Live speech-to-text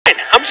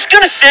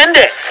gonna send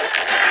it.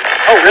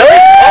 Oh, really?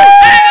 Oh.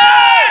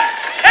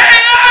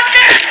 Hang on!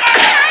 Hang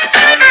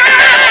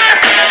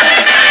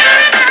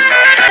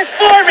on!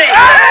 For me!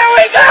 Oh, there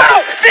we go!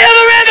 Feel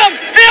the rhythm!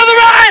 Feel the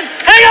rhyme!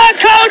 Hang on,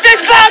 coach!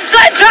 It's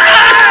bobsled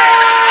time!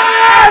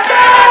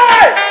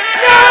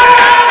 No!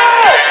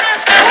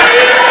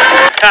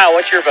 Kyle,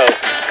 what's your vote?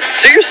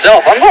 Suit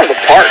yourself. I'm going to the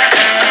park.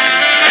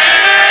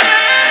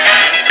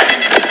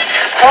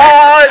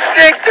 Oh,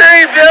 sick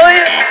 3,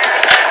 Billy!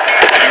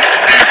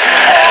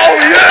 Oh,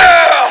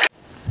 yeah!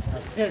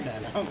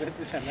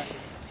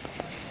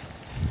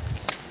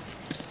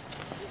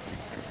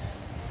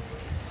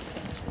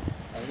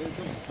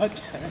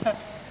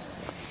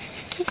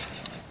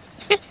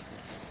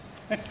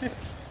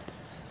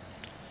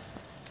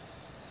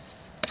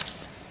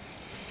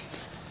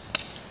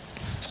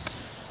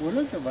 वो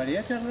लोग तो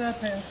बढ़िया चल रहा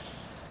था।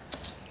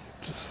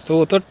 तो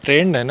वो तो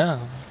ट्रेंड है ना,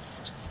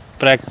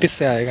 प्रैक्टिस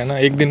से आएगा ना,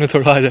 एक दिन में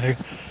थोड़ा आ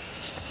जाएगा।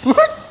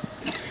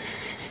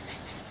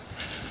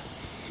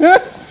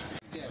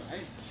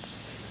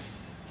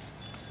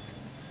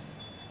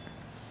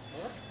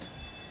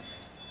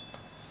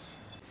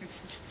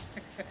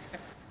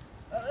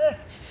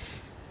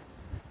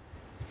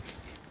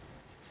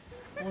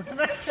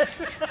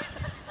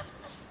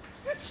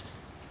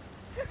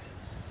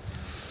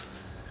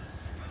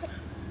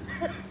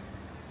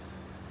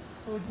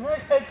 उठना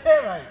कैसे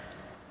भाई?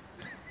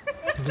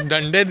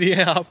 डंडे दिए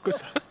हैं आपको।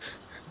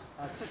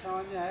 अच्छा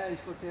समझ में आया,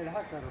 इसको टेढ़ा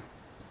करो।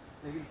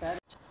 लेकिन पैर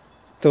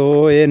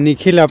तो ये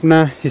निखिल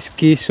अपना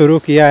स्की शुरू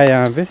किया है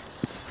यहाँ पे।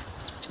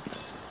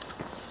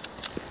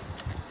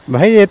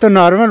 भाई ये तो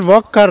नॉर्मल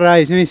वॉक कर रहा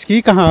है, इसमें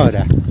स्की कहाँ हो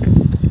रहा है?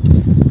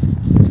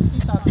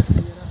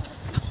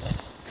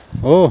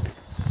 ओह,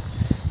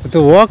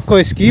 तो वॉक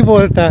को स्की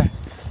बोलता है।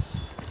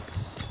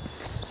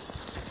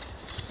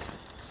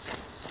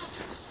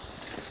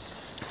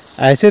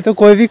 ऐसे तो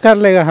कोई भी कर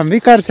लेगा, हम भी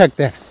कर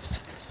सकते हैं।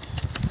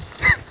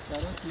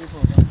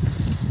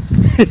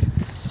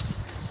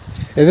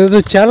 ये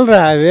तो चल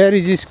रहा है। Where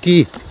is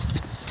ski?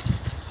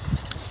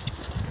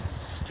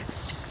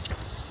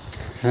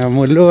 हाँ,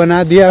 मुल्लू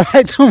बना दिया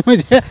भाई तो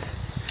मुझे।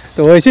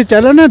 तो वैसे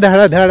चलो ना,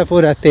 धड़ा धड़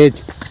पूरा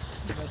तेज।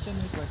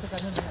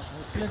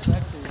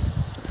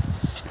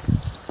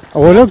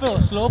 वो लोग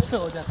स्लोप पे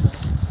हो जाता है।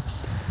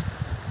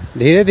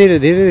 धीरे धीरे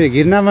धीरे धीरे,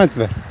 गिरना मत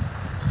पर।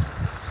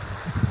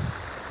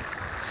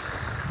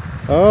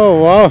 ओह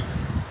वाह,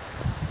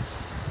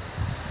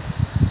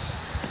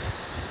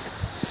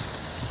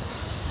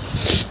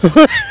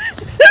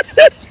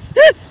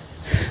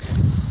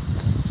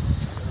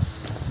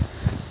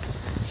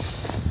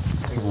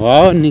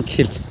 वाह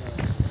निखिल।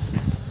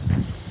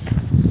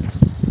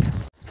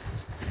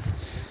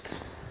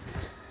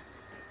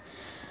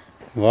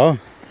 वाह,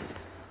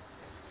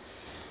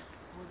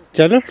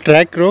 चलो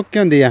ट्रैक रोक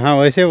क्यों दिया? हाँ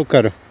वैसे वो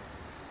करो।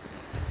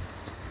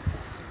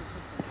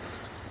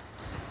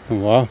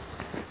 वाह,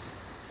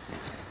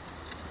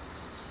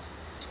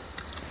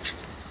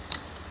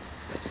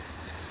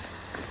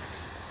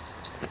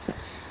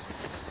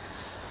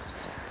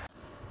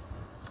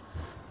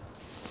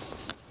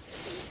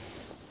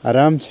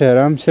 आराम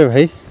से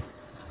भाई।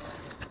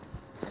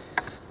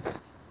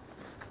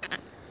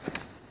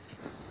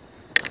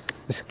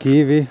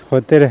 स्की भी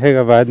होते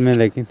रहेगा बाद में,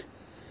 लेकिन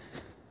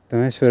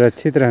तुम्हें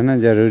सुरक्षित रहना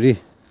जरूरी।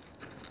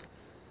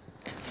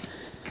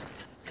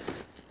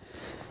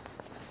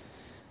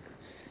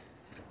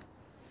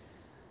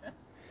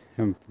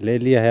 हम ले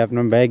लिया है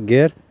अपना बैक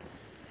गियर।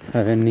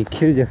 अरे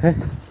निखिल जो है,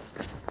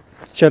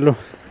 चलो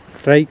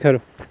ट्राई करो।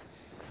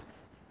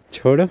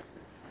 छोड़ो,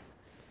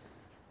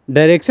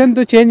 डायरेक्शन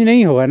तो चेंज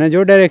नहीं होगा ना,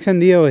 जो डायरेक्शन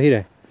दिया वही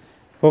रहे।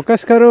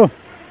 फोकस करो।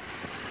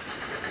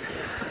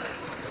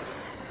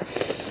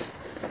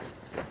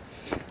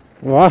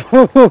 वाह,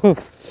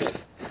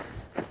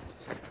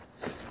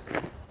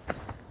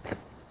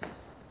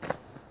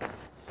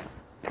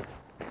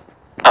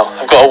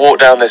 I've got to walk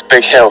down this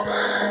big hill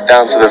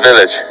down to the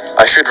village.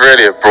 I should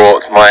really have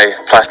brought my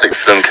plastic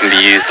film. Can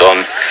be used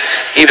on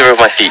either of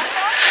my feet.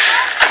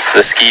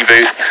 The ski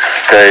boot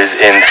goes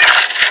in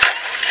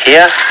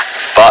here,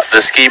 but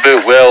the ski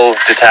boot will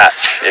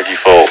detach if you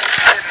fall,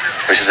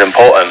 which is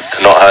important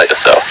to not hurt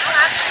yourself.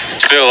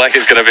 I feel like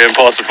it's going to be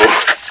impossible.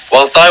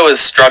 Whilst I was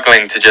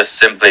struggling to just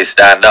simply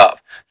stand up,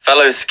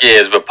 fellow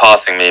skiers were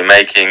passing me,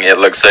 making it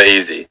look so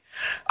easy.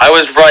 I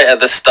was right at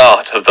the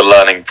start of the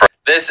learning process.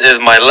 This is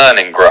my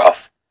learning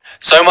graph.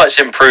 So much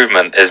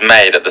improvement is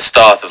made at the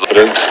start of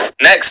the...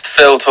 Next,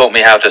 Phil taught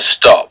me how to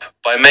stop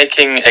by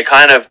making a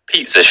kind of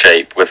pizza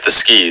shape with the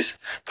skis,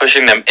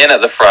 pushing them in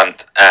at the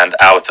front and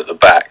out at the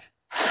back.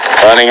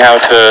 Learning how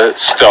to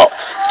stop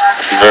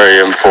is very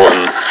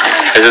important.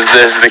 This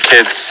is the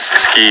kids'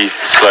 ski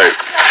slope,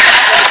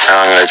 and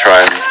I'm going to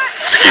try and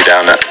ski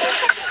down it.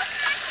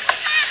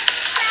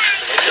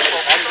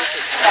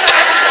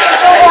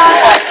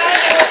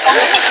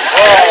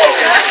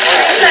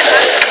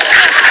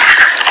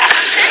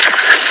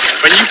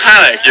 When you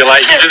panic, you're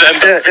like, you just end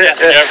up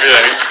forgetting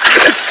everything.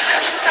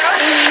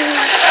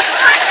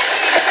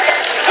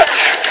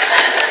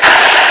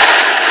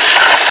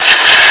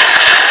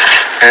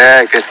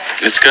 Yeah, good.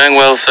 It's going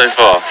well so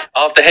far.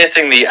 After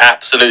hitting the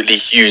absolutely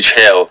huge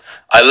hill,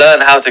 I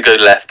learned how to go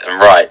left and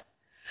right.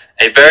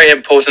 A very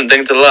important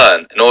thing to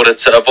learn in order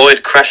to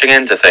avoid crashing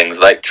into things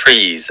like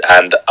trees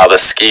and other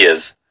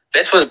skiers.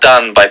 This was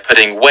done by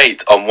putting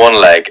weight on one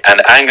leg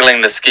and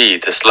angling the ski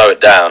to slow it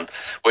down,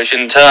 which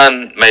in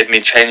turn made me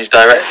change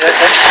direction.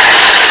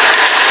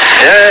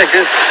 Yeah,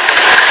 good.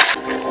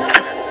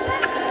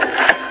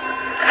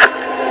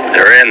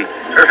 They're in.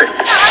 Perfect.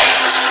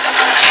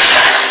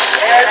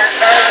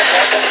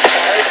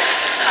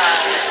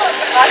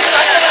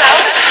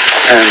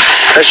 And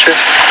pressure.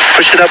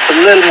 Push it up a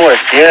little more.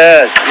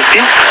 Yeah, you see?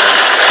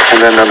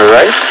 And then on the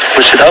right,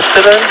 push it up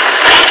to them.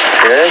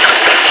 Good.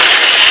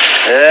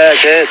 Yeah,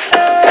 good.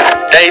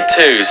 Day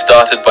 2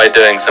 started by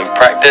doing some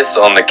practice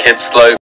on the kids' slope.